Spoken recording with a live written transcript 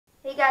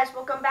Hey guys,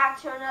 welcome back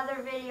to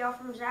another video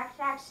from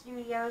Shoutout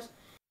Studios.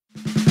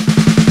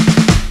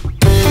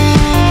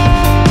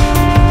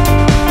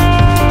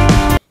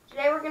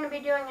 Today we're going to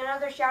be doing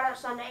another Shoutout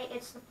Sunday.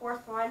 It's the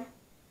fourth one.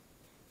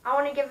 I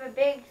want to give a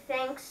big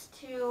thanks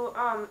to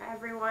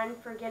everyone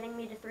for getting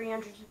me to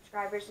 300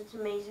 subscribers. It's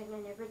amazing. I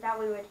never thought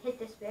we would hit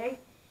this big. It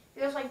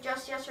feels like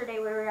just yesterday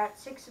we were at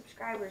 6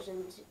 subscribers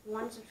and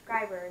 1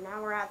 subscriber, and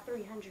now we're at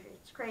 300.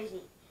 It's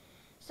crazy.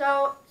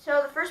 So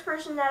the first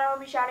person that I'll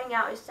be shouting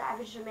out is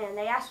Savage the Man.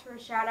 They asked for a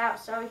shout out,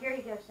 so here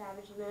you go,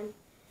 Savage the Man.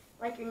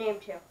 Like your name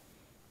too.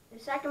 The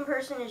second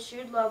person is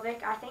Shoutout Sunday.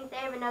 I think they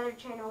have another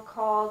channel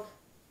called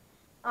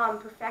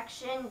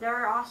Perfection.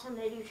 They're awesome.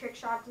 They do trick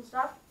shots and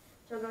stuff.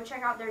 So go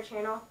check out their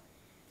channel.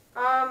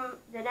 The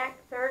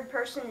third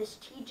person is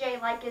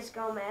TJ Likes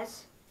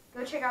Gomez.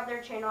 Go check out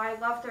their channel. I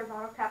love their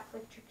bottle cap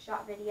flick trick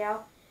shot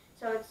video.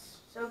 So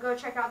go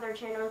check out their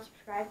channel and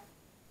subscribe.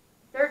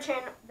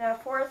 The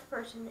fourth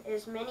person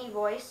is Mini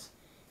Voice.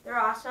 They're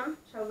awesome,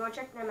 so go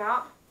check them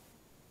out.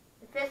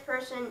 The fifth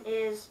person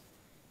is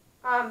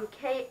Colum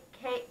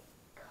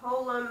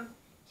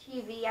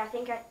TV. I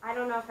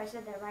don't know if I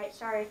said that right.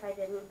 Sorry if I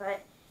didn't,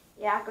 but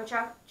yeah, go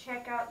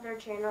check out their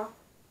channel.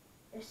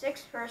 The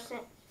sixth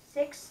person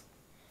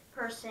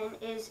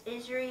is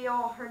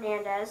Israel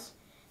Hernandez.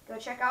 Go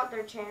check out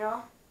their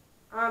channel.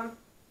 The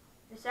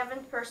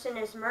seventh person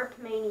is Merp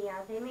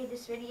Mania. They made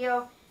this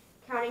video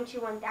counting to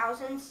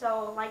 1,000,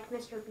 so like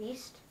Mr.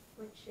 Beast,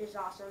 which is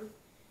awesome.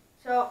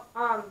 So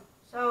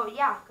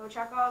yeah, go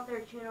check out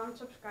their channel and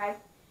subscribe.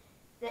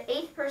 The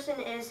eighth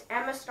person is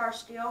Emma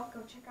Starsteel.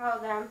 Go check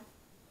out them.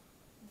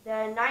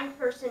 The ninth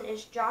person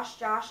is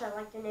Josh. I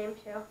like the name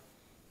too.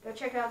 Go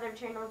check out their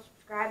channel and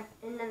subscribe.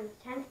 And then the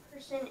 10th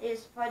person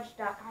is Fudge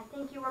Duck. I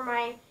think you were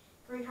my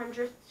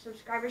 300th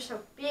subscriber, so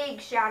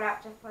big shout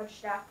out to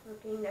Fudge Duck for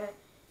being the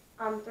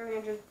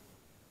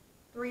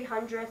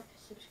 300th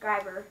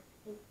subscriber.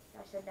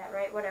 I said that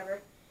right,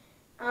 whatever.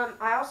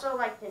 I also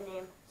like the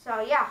name.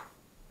 So yeah,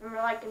 remember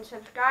to like and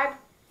subscribe.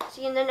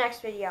 See you in the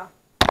next video.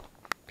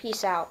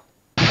 Peace out.